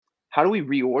how do we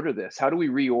reorder this? How do we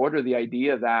reorder the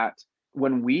idea that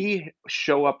when we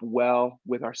show up well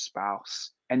with our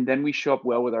spouse and then we show up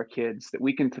well with our kids, that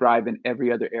we can thrive in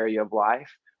every other area of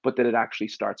life, but that it actually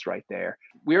starts right there.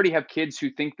 We already have kids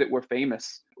who think that we're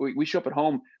famous. We show up at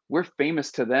home, we're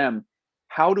famous to them.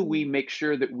 How do we make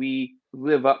sure that we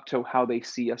live up to how they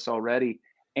see us already?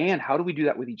 And how do we do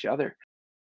that with each other?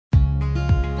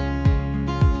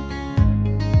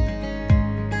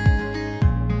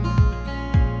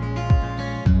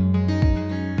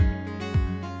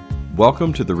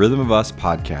 Welcome to the Rhythm of Us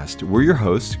podcast. We're your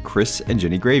hosts, Chris and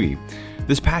Jenny Gravy.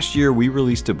 This past year, we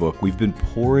released a book we've been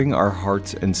pouring our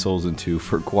hearts and souls into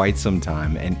for quite some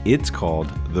time, and it's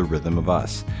called The Rhythm of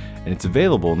Us. And it's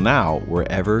available now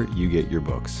wherever you get your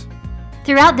books.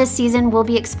 Throughout this season, we'll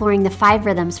be exploring the 5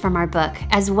 rhythms from our book,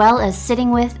 as well as sitting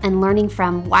with and learning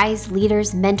from wise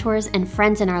leaders, mentors, and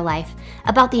friends in our life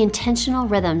about the intentional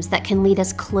rhythms that can lead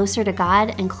us closer to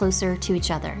God and closer to each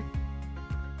other.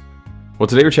 Well,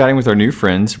 today we're chatting with our new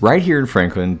friends right here in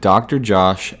Franklin, Dr.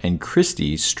 Josh and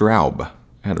Christy Straub.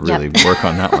 I had to really work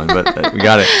on that one, but we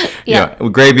got it. Yeah. You know,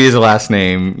 Gravy is a last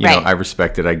name. You know, Right. I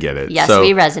respect it. I get it. Yes, So,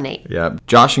 we resonate. Yeah.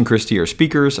 Josh and Christy are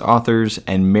speakers, authors,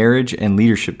 and marriage and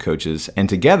leadership coaches. And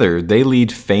together, they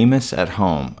lead Famous at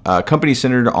Home, a company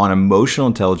centered on emotional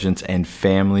intelligence and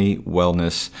family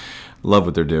wellness. Love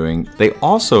what they're doing. They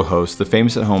also host the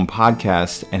Famous at Home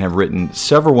podcast and have written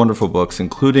several wonderful books,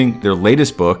 including their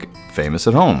latest book, Famous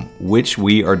at Home, which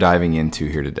we are diving into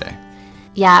here today.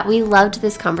 Yeah, we loved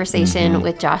this conversation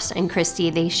with Josh and Christy.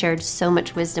 They shared so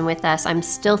much wisdom with us. I'm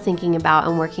still thinking about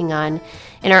and working on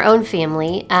in our own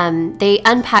family. They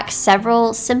unpack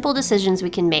several simple decisions we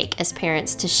can make as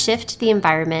parents to shift the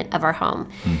environment of our home.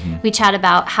 We chat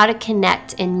about how to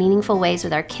connect in meaningful ways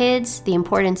with our kids, the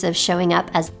importance of showing up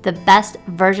as the best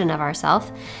version of ourselves,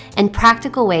 and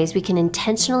practical ways we can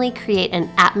intentionally create an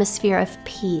atmosphere of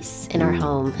peace in our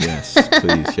home. Yes,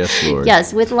 please. Yes, Lord.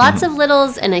 Yes, with lots of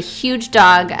littles and a huge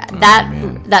dog.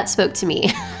 That spoke to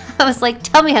me. I was like,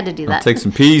 tell me how to do that. Take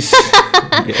some peace.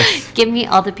 Yes. Give me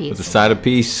all the peace. With a side of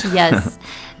peace. Yes.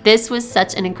 This was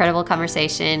such an incredible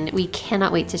conversation. We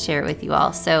cannot wait to share it with you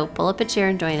all. So pull up a chair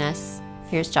and join us.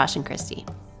 Here's Josh and Christy.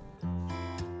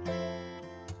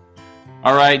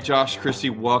 All right, Josh, Christy,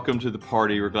 welcome to the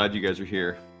party. We're glad you guys are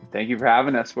here. Thank you for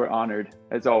having us. We're honored,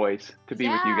 as always, to be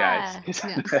with you guys. This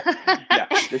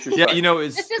is fun. You know,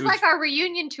 This is like our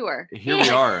reunion tour. Here we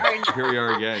are. Here we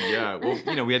are again. Yeah. Well,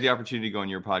 you know, we had the opportunity to go on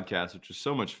your podcast, which was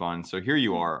so much fun. So here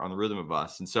you are on the Rhythm of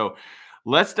Us. And so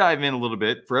let's dive in a little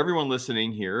bit for everyone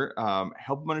listening here.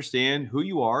 Help them understand who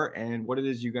you are and what it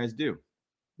is you guys do.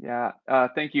 Yeah.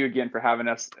 Thank you again for having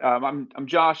us. I'm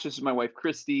Josh. This is my wife,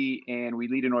 Christy, and we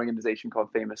lead an organization called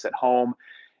Famous at Home.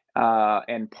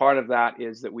 And part of that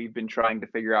is that we've been trying to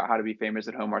figure out how to be famous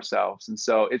at home ourselves. And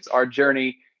so it's our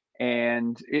journey.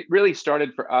 And it really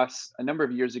started for us a number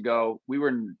of years ago. We were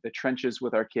in the trenches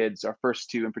with our kids, our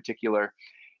first 2 in particular.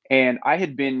 And I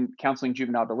had been counseling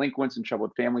juvenile delinquents and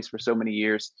troubled families for so many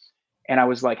years. And I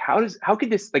was like, how could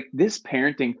this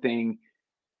parenting thing,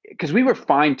 because we were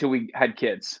fine till we had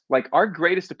kids. Like, our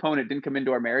greatest opponent didn't come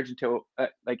into our marriage until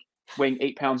weighing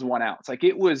 8 pounds and 1 ounce. Like,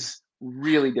 it was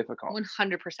really difficult.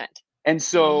 100%. And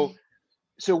so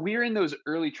we're in those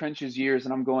early trenches years,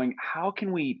 and I'm going, how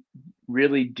can we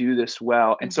really do this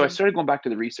well? And so I started going back to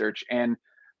the research, and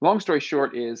long story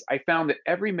short is I found that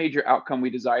every major outcome we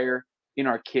desire in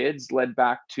our kids led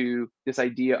back to this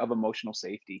idea of emotional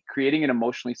safety, creating an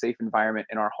emotionally safe environment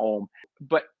in our home.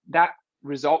 But that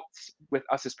results with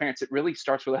us as parents. It really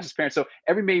starts with us as parents. So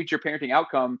every major parenting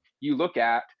outcome you look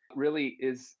at really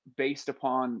is based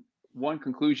upon one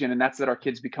conclusion, and that's that our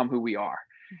kids become who we are.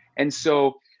 And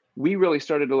so we really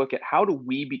started to look at how do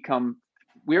we become,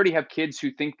 we already have kids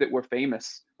who think that we're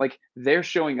famous. Like, they're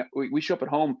showing up, we show up at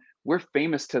home, we're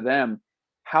famous to them.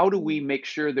 How do we make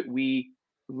sure that we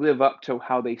live up to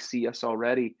how they see us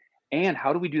already? And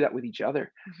how do we do that with each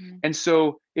other? And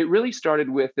so it really started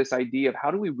with this idea of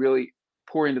how do we really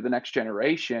pour into the next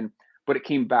generation, but it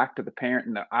came back to the parent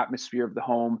and the atmosphere of the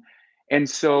home. And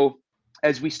so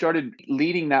as we started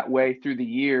leading that way through the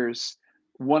years,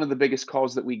 one of the biggest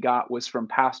calls that we got was from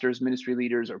pastors, ministry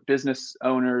leaders, or business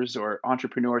owners or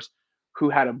entrepreneurs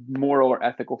who had a moral or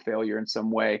ethical failure in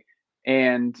some way.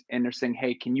 And they're saying,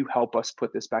 hey, can you help us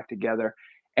put this back together?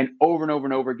 And over and over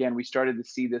and over again, we started to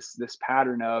see this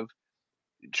pattern of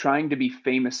trying to be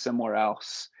famous somewhere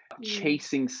else,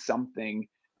 chasing something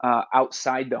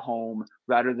outside the home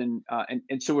rather than,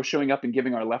 and so we're showing up and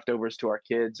giving our leftovers to our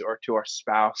kids or to our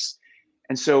spouse.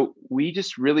 And so we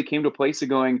just really came to a place of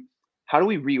going, how do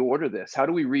we reorder this? How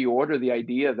do we reorder the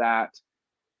idea that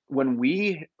when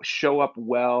we show up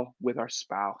well with our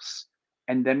spouse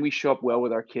and then we show up well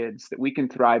with our kids, that we can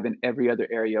thrive in every other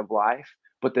area of life,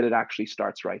 but that it actually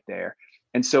starts right there.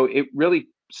 And so it really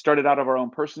started out of our own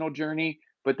personal journey,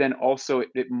 but then also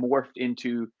it morphed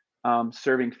into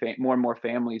serving more and more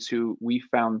families who we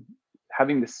found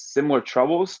having the similar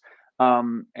troubles.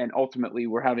 And ultimately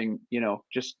we're having,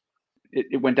 just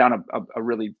it went down a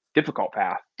really difficult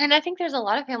path. And I think there's a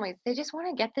lot of families, they just want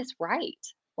to get this right.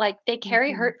 Like they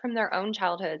carry hurt from their own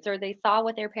childhoods, or they saw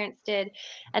what their parents did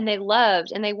and they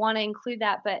loved and they want to include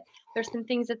that, but there's some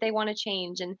things that they want to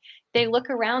change, and they look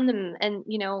around them and,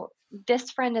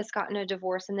 this friend has gotten a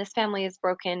divorce and this family is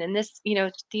broken and this,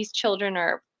 these children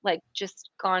are like just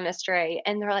gone astray,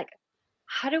 and they're like,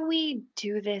 how do we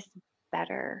do this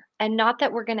better? And not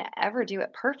that we're going to ever do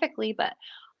it perfectly, but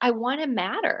I want to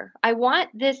matter. I want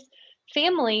this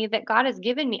family that God has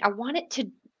given me. I want it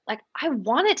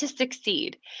to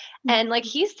succeed. And like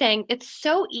he's saying, it's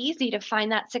so easy to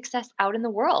find that success out in the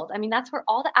world. I mean, that's where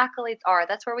all the accolades are.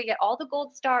 That's where we get all the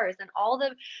gold stars and all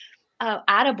the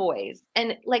attaboys.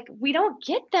 And like, we don't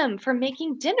get them for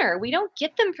making dinner. We don't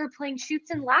get them for playing Chutes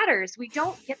and Ladders. We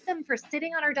don't get them for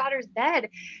sitting on our daughter's bed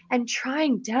and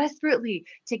trying desperately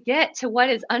to get to what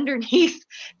is underneath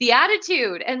the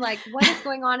attitude and like what is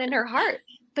going on in her heart.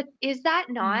 But is that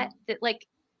not that, like,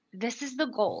 this is the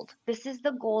gold. This is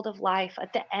the gold of life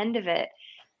at the end of it.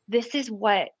 This is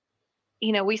what,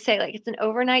 we say, like, it's an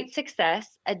overnight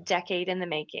success, a decade in the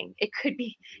making.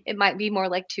 It might be more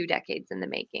like 2 decades in the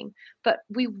making, but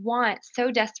we want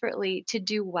so desperately to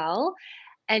do well.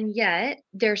 And yet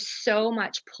there's so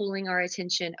much pulling our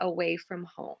attention away from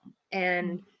home.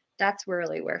 And that's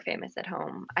really where Famous at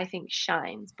Home, I think,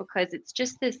 shines, because it's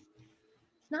just this,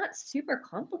 it's not super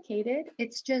complicated.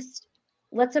 It's just,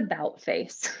 let's about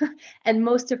face. And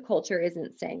most of culture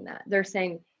isn't saying that. They're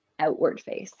saying outward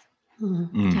face.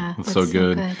 Yeah, that's so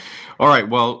good. All right.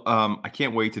 Well, I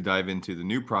can't wait to dive into the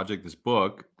new project, this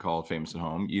book called Famous at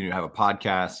Home. You have a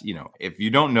podcast. If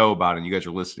you don't know about it and you guys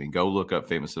are listening, go look up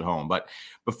Famous at Home. But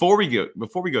before we go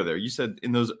there, you said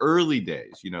in those early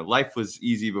days, life was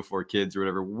easy before kids or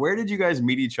whatever. Where did you guys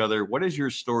meet each other? What is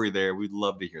your story there? We'd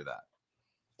love to hear that.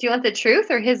 Do you want the truth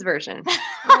or his version?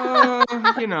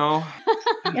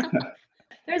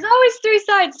 There's always 3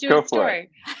 sides to a story.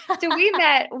 So let's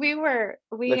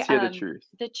hear the truth.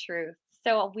 The truth.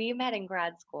 So we met in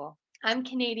grad school. I'm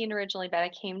Canadian originally, but I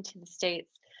came to the States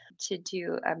to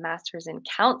do a master's in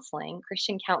counseling,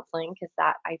 Christian counseling, because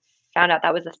I found out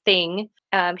that was a thing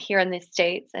here in the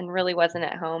States and really wasn't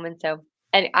at home.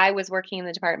 And I was working in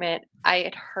the department. I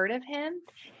had heard of him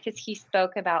because he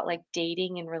spoke about like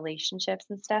dating and relationships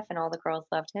and stuff, and all the girls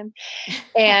loved him.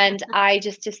 And I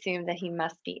just assumed that he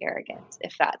must be arrogant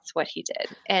if that's what he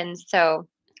did. And so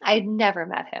I'd never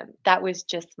met him. That was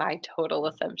just my total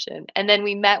assumption. And then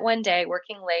we met one day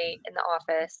working late in the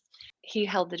office. He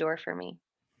held the door for me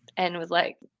and was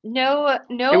like, no.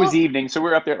 It was evening, so we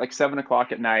were up there at like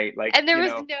 7:00 at night. Like, and there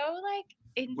was no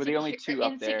like we're the only 2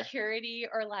 up there. Insecurity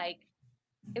or like,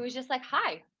 it was just like,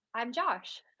 hi, I'm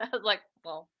Josh. I was like,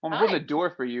 well, I'm holding the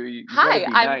door for you. You hi,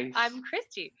 nice. I'm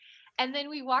Christy. And then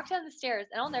we walked down the stairs,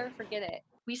 and I'll never forget it.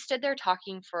 We stood there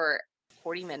talking for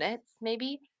 40 minutes,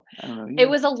 maybe. I don't know. It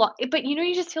was a lot, but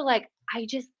you just feel like, I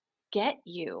just get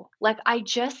you. Like I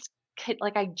just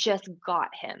got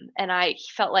him, and I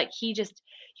felt like he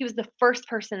was the first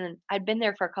person. I'd been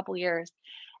there for a couple years.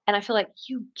 And I feel like,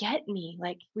 you get me.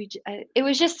 Like it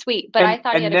was just sweet. But I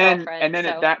thought he had a girlfriend. And then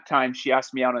at that time, she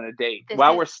asked me out on a date.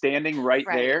 While we're standing right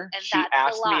there, and she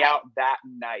asked me out that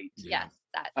night. Yes,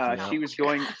 she was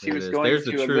going. There's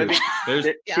to the a truth. living. There's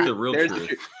the real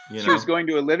truth. She was going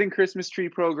to a living Christmas tree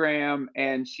program,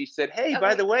 and she said, "Hey,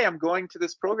 by the way, I'm going to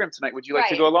this program tonight. Would you like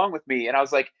to go along with me?" And I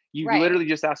was like, "You literally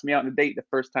just asked me out on a date the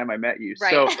first time I met you."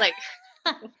 Right. So like.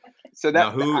 So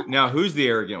that now who's the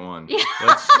arrogant one? Yeah.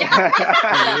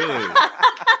 Really.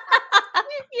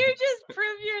 You just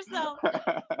prove yourself.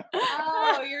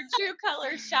 Oh, your true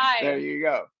colors shine. There you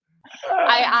go.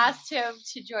 I asked him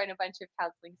to join a bunch of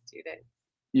counseling students.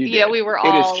 Yeah, we were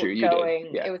all it is true.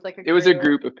 going. Yeah. It was like it was a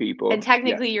group of people. And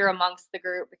technically you're amongst the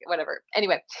group, whatever.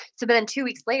 Anyway, so then 2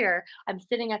 weeks later, I'm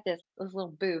sitting at this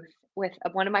little booth with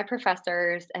one of my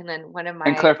professors and then one of my...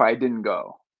 And clarify, I didn't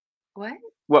go. What?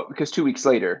 Well, because 2 weeks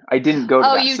later, I didn't go to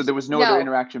that, so there was no other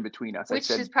interaction between us. Which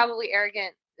is probably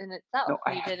arrogant in itself.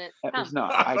 No, you didn't that come. was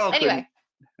not. Anyway,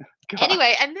 God.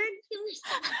 Anyway, and then he was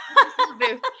in this little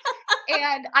booth,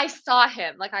 and I saw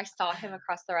him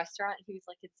across the restaurant. He was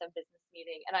like in some business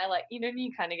meeting, and I like, you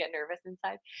kind of get nervous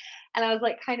inside, and I was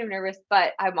like kind of nervous,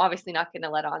 but I'm obviously not going to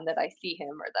let on that I see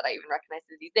him or that I even recognize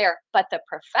that he's there. But the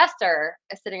professor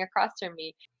is sitting across from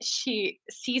me. She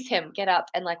sees him get up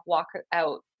and like walk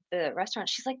out the restaurant.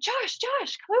 She's like, Josh,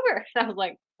 come over. And I was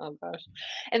like, oh gosh.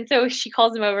 And so she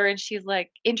calls him over and she's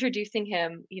like introducing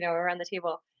him, around the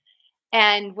table.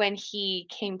 And when he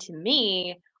came to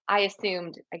me, I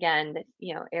assumed again that,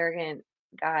 arrogant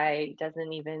guy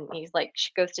he's like,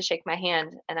 goes to shake my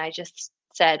hand. And I just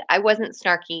said, I wasn't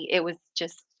snarky. It was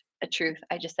just a truth.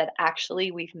 I just said,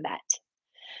 actually, we've met.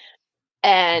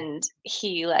 And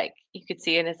he like, you could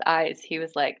see in his eyes, he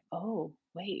was like, oh,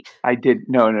 wait. I did.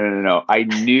 No. I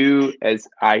knew as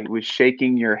I was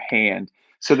shaking your hand.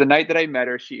 So the night that I met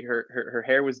her, her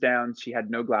hair was down. She had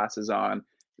no glasses on.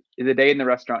 The day in the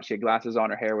restaurant, she had glasses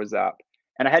on, her hair was up.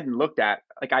 And I hadn't looked at,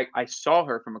 like, I saw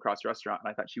her from across the restaurant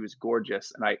and I thought she was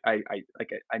gorgeous. And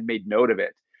I made note of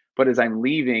it. But as I'm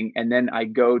leaving and then I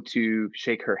go to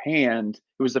shake her hand,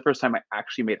 it was the first time I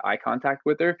actually made eye contact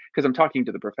with her because I'm talking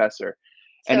to the professor.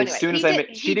 So And anyway, as soon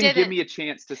as she didn't give me a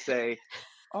chance to say,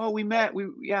 oh, we met.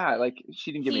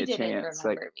 She didn't give me a chance.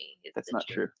 Like, me. that's not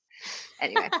true.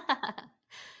 Anyway,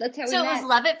 that's how we So met. it was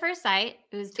love at first sight.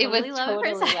 It was totally love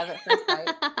at first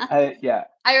sight. Yeah.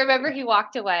 I remember he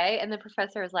walked away and the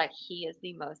professor was like, he is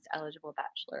the most eligible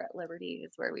bachelor at Liberty,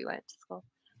 is where we went to school.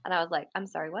 And I was like, I'm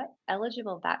sorry, what?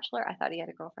 Eligible bachelor? I thought he had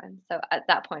a girlfriend. So at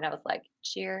that point I was like,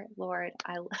 dear Lord,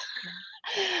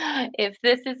 if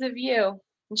this is of you.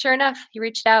 And sure enough, he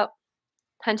reached out,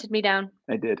 hunted me down.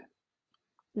 I did.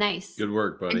 Nice. Good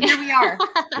work, buddy. And here we are.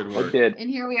 Good work. I did. And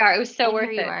here we are. It was so worth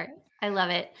it. I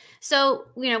love it. So,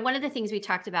 one of the things we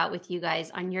talked about with you guys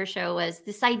on your show was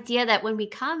this idea that when we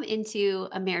come into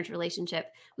a marriage relationship,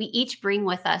 we each bring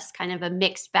with us kind of a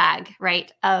mixed bag,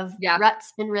 right? Of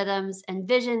ruts and rhythms and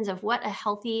visions of what a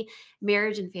healthy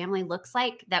marriage and family looks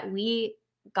like that we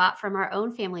got from our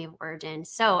own family of origin.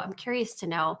 So I'm curious to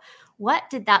know, what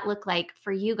did that look like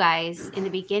for you guys in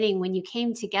the beginning when you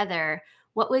came together?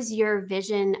 What was your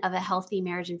vision of a healthy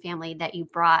marriage and family that you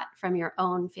brought from your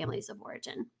own families of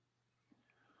origin?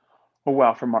 Oh,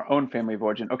 wow. From our own family of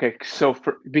origin. Okay. So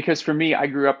because for me, I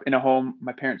grew up in a home,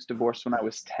 my parents divorced when I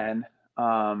was 10.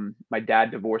 My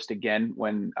dad divorced again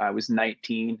when I was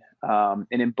 19. And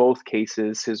in both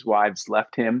cases, his wives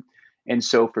left him. And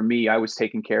so for me, I was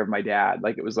taking care of my dad.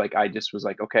 Like, it was like, I just was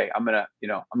like, okay, I'm not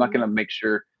going to make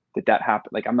sure that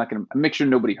happened. Like, I'm not going to make sure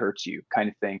nobody hurts you, kind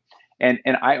of thing. And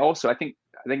I also, I think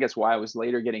that's why I was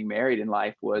later getting married in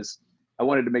life, was I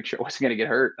wanted to make sure I wasn't going to get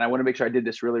hurt. And I wanted to make sure I did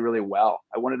this really, really well.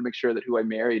 I wanted to make sure that who I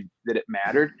married, that it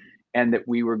mattered, and that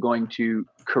we were going to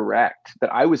correct,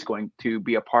 that I was going to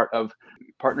be a part of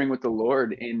partnering with the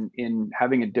Lord in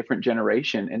having a different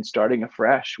generation and starting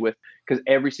afresh with, because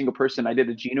every single person, I did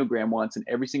a genogram once, and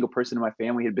every single person in my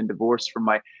family had been divorced, from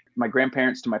my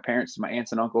grandparents to my parents to my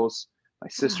aunts and uncles. My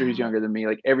sister who's younger than me,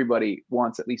 like everybody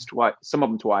once, at least twice, some of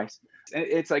them twice. And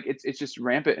it's like, it's just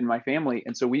rampant in my family.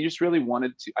 And so we just really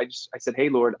wanted to, I said, hey,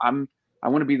 Lord, I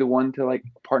want to be the one to like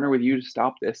partner with you to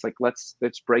stop this. Like, let's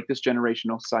break this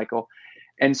generational cycle.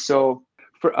 And so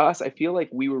for us, I feel like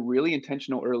we were really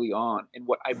intentional early on. And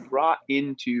what I brought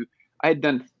into, I had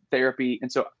done therapy.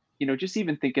 And so, just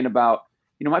even thinking about,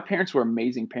 my parents were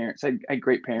amazing parents. I had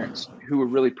great parents who were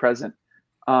really present.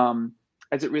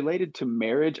 As it related to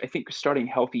marriage, I think starting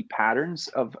healthy patterns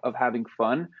of having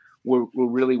fun were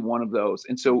really one of those.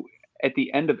 And so at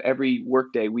the end of every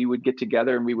workday, we would get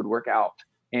together and we would work out,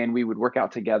 and we would work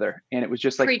out together. And it was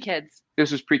just like pre-kids.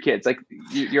 This was pre-kids. Like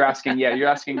you're asking, you're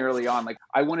asking early on. Like,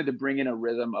 I wanted to bring in a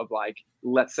rhythm of like,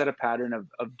 let's set a pattern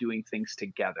of doing things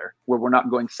together, where we're not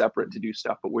going separate to do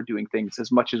stuff, but we're doing things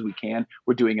as much as we can.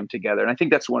 We're doing them together. And I think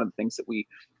that's one of the things that we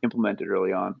implemented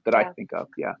early on that I think of.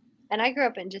 Yeah. And I grew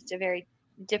up in just a very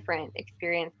different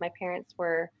experience. My parents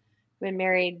been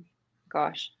married,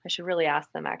 gosh, I should really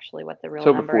ask them actually what the real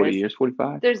number is. Over 40 years,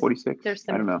 45, 46. There's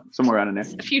I don't know, somewhere around in there.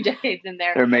 A few decades in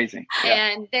there. They're amazing.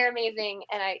 And they're amazing.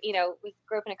 And I,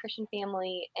 grew up in a Christian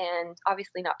family, and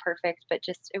obviously not perfect, but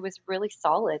just, it was really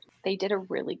solid. They did a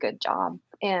really good job.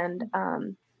 And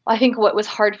I think what was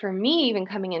hard for me even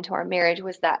coming into our marriage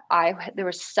was that there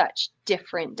was such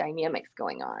different dynamics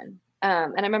going on.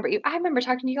 And I remember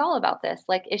talking to you all about this.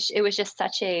 Like, it was just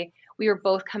we were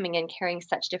both coming in carrying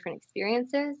such different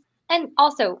experiences, and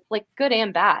also like good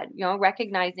and bad,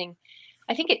 recognizing,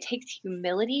 I think it takes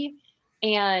humility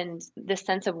and the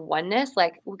sense of oneness,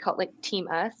 like we call it like team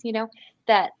us,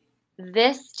 that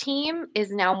this team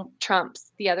is now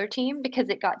trumps the other team, because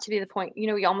it got to be the point,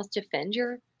 you almost defend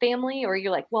your family, or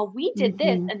you're like, well, we did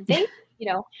this Mhm. and they,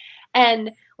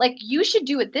 and like, you should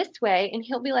do it this way. And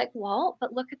he'll be like, well,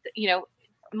 but look at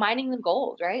mining the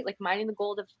gold, right? Like mining the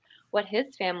gold of what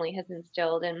his family has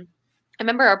instilled. And I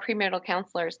remember our premarital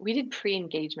counselors, we did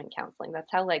pre-engagement counseling.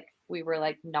 That's how like we were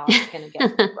like not gonna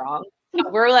get this wrong. So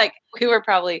we were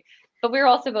probably, but we were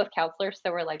also both counselors,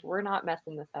 so we're like, we're not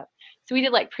messing this up. So we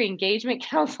did like pre-engagement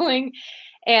counseling,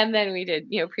 and then we did,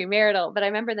 premarital. But I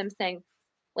remember them saying,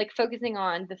 like, focusing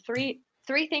on the three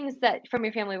things that from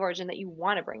your family of origin that you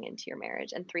want to bring into your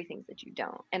marriage, and three things that you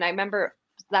don't. And I remember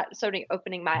that sort of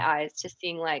opening my eyes to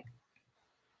seeing like,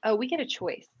 oh, we get a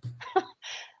choice.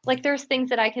 Like there's things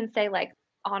that I can say, like,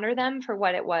 honor them for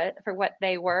what it was, for what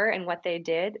they were and what they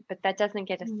did, but that doesn't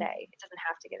get a Mm. say. It doesn't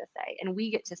have to get a say, and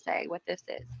we get to say what this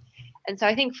is. And so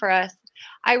I think for us,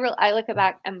 I look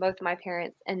back at both my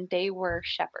parents, and they were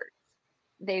shepherds.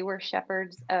 They were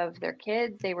shepherds of their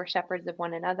kids. They were shepherds of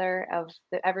one another, of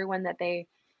everyone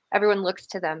looks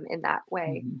to them in that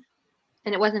way. Mhm.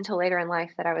 And it wasn't until later in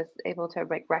life that I was able to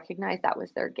like recognize that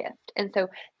was their gift. And so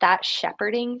that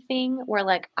shepherding thing, where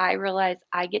like I realized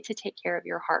I get to take care of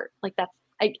your heart, like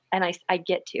I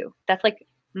get to. That's like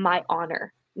my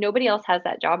honor. Nobody else has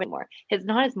that job anymore. It's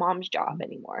not his mom's job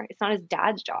anymore. It's not his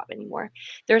dad's job anymore.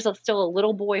 There's still a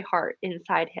little boy heart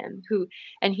inside him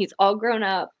and he's all grown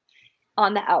up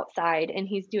on the outside, and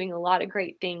he's doing a lot of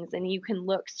great things, and you can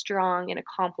look strong and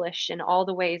accomplished in all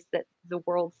the ways that the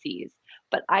world sees,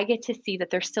 but I get to see that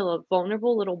there's still a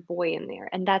vulnerable little boy in there,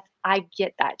 and I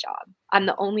get that job. I'm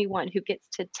the only one who gets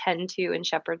to tend to and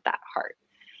shepherd that heart.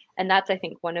 And that's, I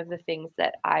think, one of the things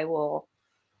that I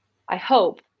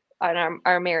hope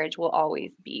our marriage will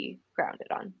always be grounded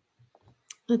on.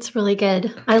 That's really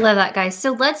good. I love that, guys.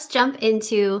 So let's jump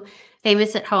into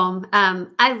Famous at Home.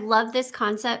 I love this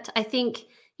concept. I think,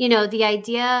 the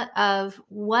idea of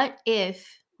what if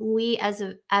we as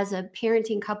a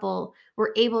parenting couple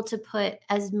were able to put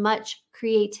as much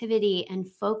creativity and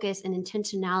focus and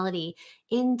intentionality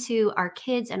into our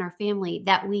kids and our family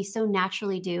that we so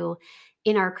naturally do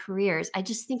in our careers. I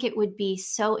just think it would be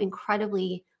so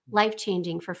incredibly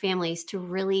life-changing for families to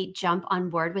really jump on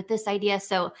board with this idea.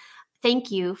 So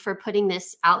thank you for putting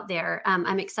this out there.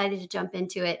 I'm excited to jump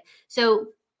into it. So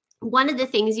one of the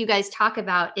things you guys talk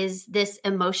about is this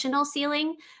emotional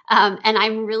ceiling. And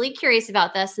I'm really curious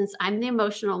about this since I'm the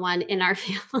emotional one in our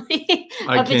family.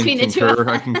 I can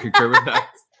concur with that.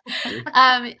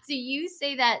 So you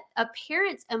say that a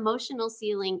parent's emotional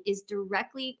ceiling is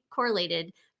directly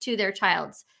correlated to their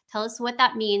child's. Tell us what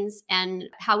that means and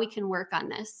how we can work on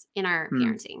this in our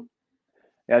parenting.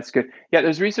 Yeah, that's good. Yeah,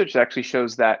 there's research that actually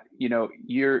shows that,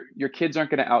 your kids aren't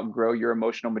going to outgrow your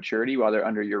emotional maturity while they're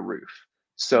under your roof.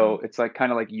 So it's like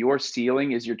kind of like your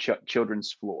ceiling is your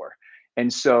children's floor.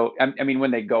 And so, I mean, when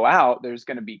they go out, there's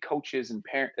going to be coaches and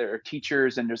parent or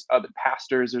teachers, and there's other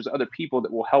pastors, there's other people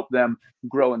that will help them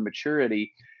grow in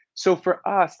maturity. So for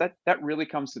us, that really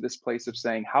comes to this place of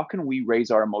saying, how can we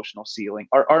raise our emotional ceiling,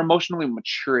 our emotional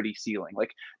maturity ceiling?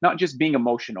 Like, not just being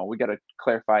emotional. We got to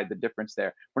clarify the difference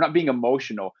there. We're not being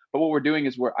emotional, but what we're doing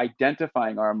is we're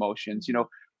identifying our emotions.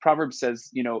 Proverbs says,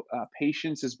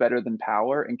 patience is better than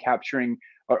power, and capturing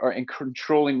or and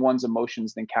controlling one's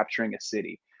emotions than capturing a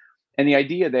city. And the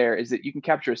idea there is that you can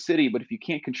capture a city, but if you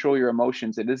can't control your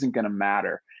emotions, it isn't going to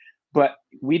matter. But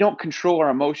we don't control our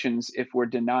emotions if we're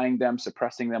denying them,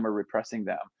 suppressing them, or repressing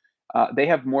them. They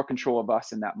have more control of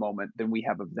us in that moment than we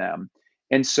have of them.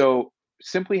 And so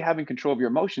simply having control of your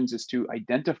emotions is to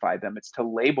identify them, it's to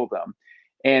label them.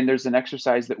 And there's an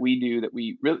exercise that we do that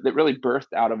really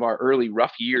birthed out of our early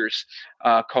rough years,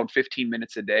 called 15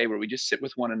 minutes a day, where we just sit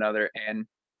with one another and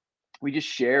we just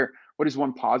share what is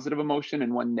one positive emotion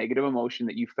and one negative emotion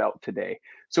that you felt today.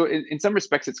 So in some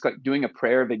respects, it's like doing a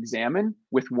prayer of examine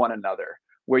with one another,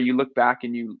 where you look back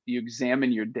and you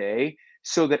examine your day,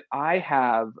 so that I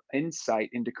have insight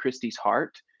into Christy's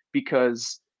heart,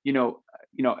 because the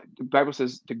Bible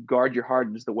says to guard your heart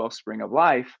is the wellspring of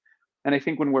life. And I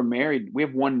think when we're married, we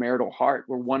have one marital heart,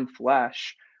 we're one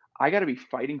flesh. I got to be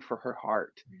fighting for her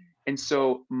heart. And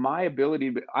so my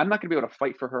ability, I'm not going to be able to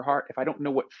fight for her heart if I don't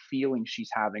know what feeling she's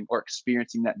having or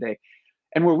experiencing that day.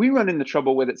 And where we run into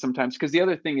trouble with it sometimes, because the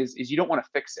other thing is you don't want to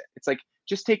fix it. It's like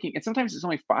just taking, and sometimes it's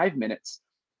only 5 minutes,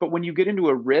 but when you get into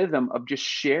a rhythm of just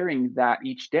sharing that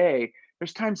each day,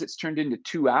 there's times it's turned into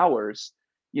 2 hours,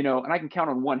 and I can count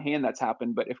on one hand that's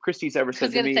happened. But if Christy's ever I said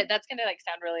was to gonna me, say that's gonna like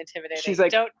sound really intimidating. she's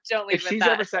like, don't leave if with she's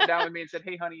that. ever sat down with me and said,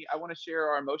 "Hey, honey, I want to share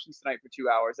our emotions tonight for 2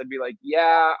 hours," I'd be like,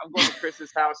 "Yeah, I'm going to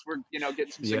Chris's house. We're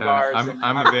getting some cigars."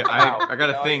 I got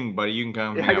a thing, buddy. You can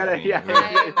come hang out with me.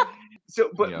 Yeah. So,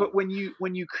 You know? but when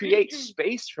you create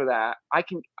space for that,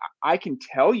 I can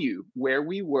tell you where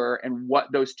we were and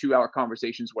what those 2-hour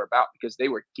conversations were about, because they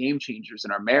were game changers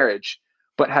in our marriage.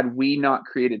 But had we not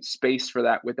created space for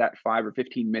that with that 5 or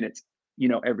 15 minutes,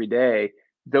 every day,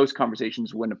 those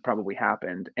conversations wouldn't have probably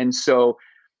happened. And so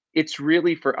it's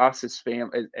really for us as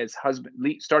as husband,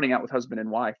 starting out with husband and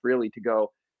wife, really to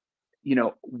go,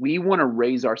 we want to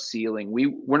raise our ceiling.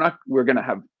 We're going to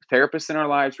have therapists in our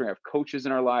lives. We're going to have coaches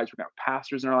in our lives. We're going to have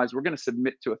pastors in our lives. We're going to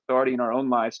submit to authority in our own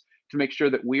lives to make sure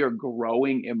that we are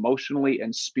growing emotionally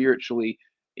and spiritually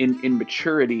in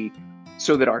maturity,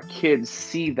 so that our kids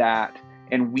see that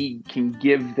and we can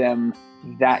give them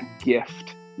that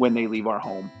gift when they leave our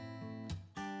home.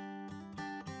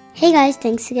 Hey guys,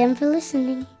 thanks again for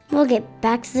listening. We'll get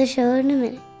back to the show in a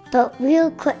minute. But real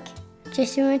quick,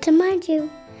 just wanted to remind you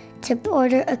to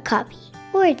order a copy,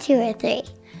 or 2 or 3,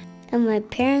 of my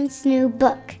parents' new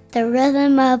book, The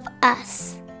Rhythm of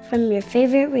Us, from your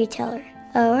favorite retailer.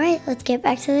 Alright, let's get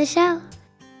back to the show.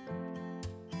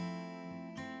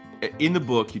 In the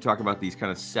book, you talk about these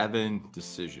kind of 7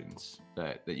 decisions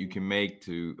that you can make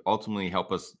to ultimately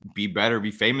help us be better,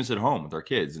 be famous at home with our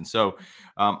kids. And so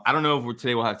I don't know if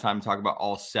today we'll have time to talk about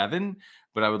all 7,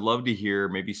 but I would love to hear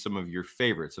maybe some of your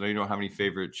favorites. I know you don't have any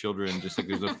favorite children, just like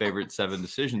there's no favorite 7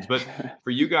 decisions. But for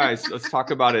you guys, let's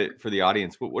talk about it for the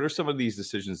audience. What are some of these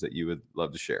decisions that you would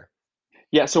love to share?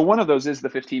 Yeah, so one of those is the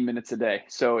 15 minutes a day.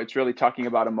 So it's really talking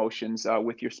about emotions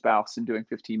with your spouse and doing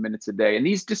 15 minutes a day. And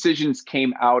these decisions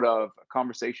came out of a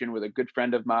conversation with a good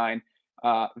friend of mine,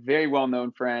 very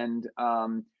well-known friend,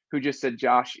 who just said,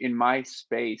 Josh, in my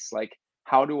space, like,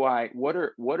 what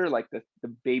are like the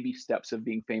baby steps of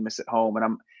being famous at home?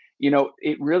 And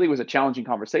it really was a challenging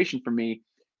conversation for me,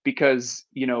 because,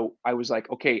 I was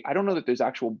like, okay, I don't know that there's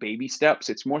actual baby steps.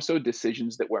 It's more so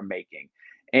decisions that we're making.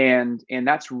 And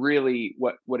that's really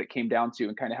what it came down to,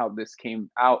 and kind of how this came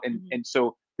out. And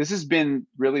so this has been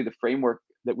really the framework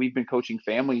that we've been coaching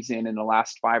families in the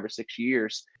last 5 or 6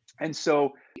 years. And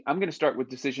so I'm going to start with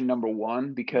decision number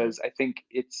 1, because I think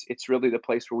it's really the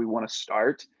place where we want to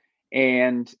start.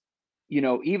 And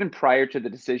even prior to the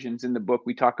decisions in the book,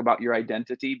 we talk about your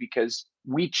identity, because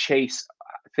we chase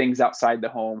things outside the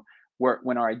home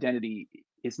when our identity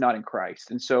is not in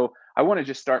Christ. And so I want to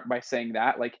just start by saying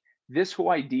that, like, this whole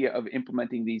idea of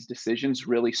implementing these decisions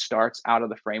really starts out of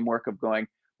the framework of going,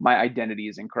 my identity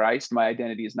is in Christ. My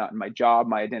identity is not in my job.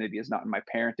 My identity is not in my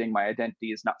parenting. My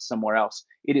identity is not somewhere else.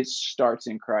 Starts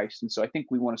in Christ. And so I think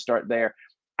we want to start there.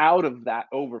 Out of that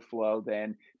overflow,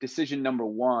 then decision number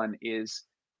 1 is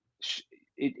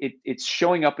it's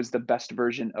showing up as the best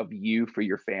version of you for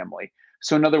your family.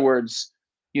 So in other words,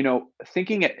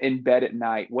 thinking in bed at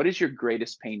night, what is your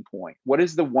greatest pain point? What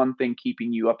is the one thing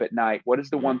keeping you up at night? What is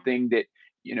the one thing that,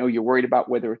 you're worried about,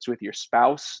 whether it's with your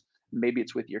spouse, maybe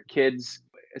it's with your kids,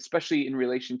 especially in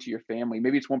relation to your family.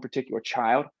 Maybe it's one particular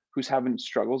child who's having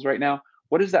struggles right now.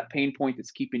 What is that pain point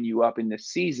that's keeping you up in this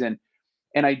season?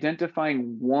 And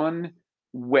identifying one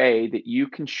way that you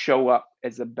can show up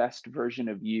as the best version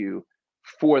of you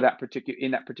for that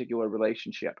particular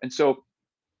relationship. And so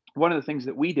one of the things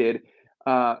that we did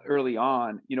early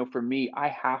on, for me, I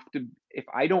have to, if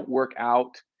I don't work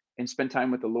out and spend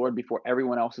time with the Lord before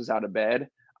everyone else is out of bed,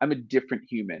 I'm a different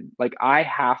human. Like, I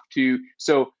have to,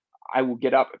 so I will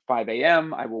get up at 5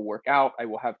 a.m. I will work out. I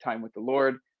will have time with the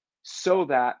Lord, so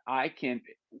that I can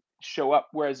show up.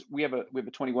 Whereas we have a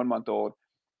 21-month-old.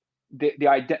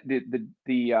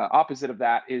 The opposite of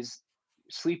that is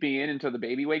sleeping in until the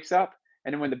baby wakes up,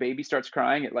 and then when the baby starts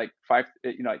crying at like 5,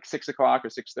 like 6 o'clock or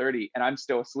 6:30, and I'm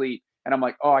still asleep, and I'm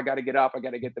like, oh, I got to get up, I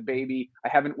got to get the baby, I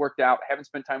haven't worked out, I haven't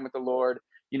spent time with the Lord,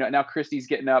 now Christy's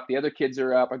getting up, the other kids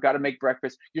are up, I've got to make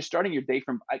breakfast. You're starting your day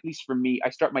from, at least for me, I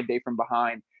start my day from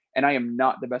behind, and I am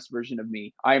not the best version of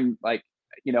me. I'm like,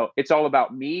 it's all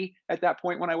about me at that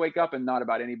point when I wake up, and not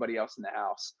about anybody else in the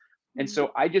house. And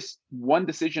so one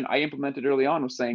decision I implemented early on was saying,